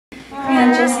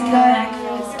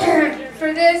Jessica.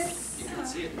 For this,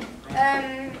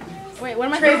 wait, what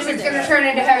am I Trix is going to turn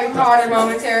into Harry Potter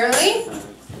momentarily.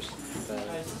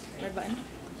 Red button.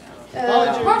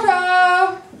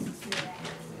 Potter!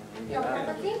 You want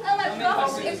a cookie? Oh my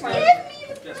God! It's mine. Give me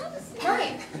the promise.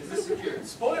 Right.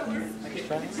 Spoiler!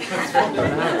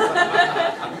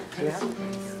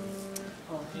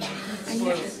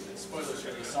 Spoilers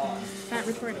for the song. Not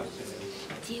recording.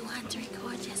 Do you want to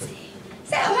record, Jesse?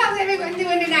 So, how's everyone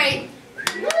doing tonight?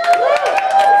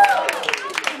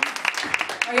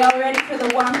 Are y'all ready for the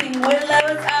Whomping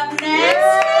Willows up next?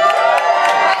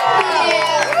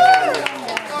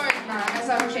 Sorry, Mom. I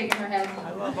saw her shaking her head.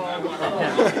 I love all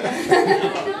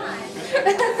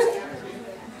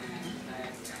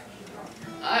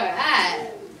Alright.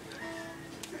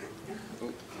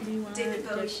 David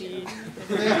Bowie.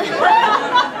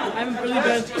 I'm a really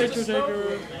bad picture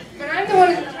taker. But I'm the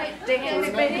one who's tight digging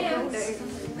with my hands.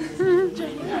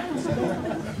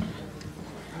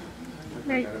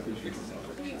 Right.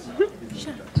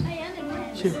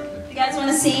 You guys want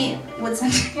to see what's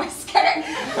under my skirt?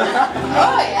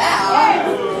 Oh, yeah.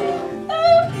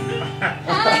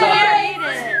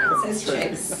 It says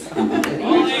Trix.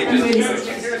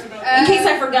 In case I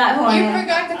forgot who I You am.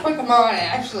 forgot to put them on,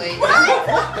 actually. What? Oh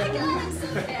my God, I'm so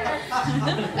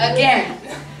bad. Again.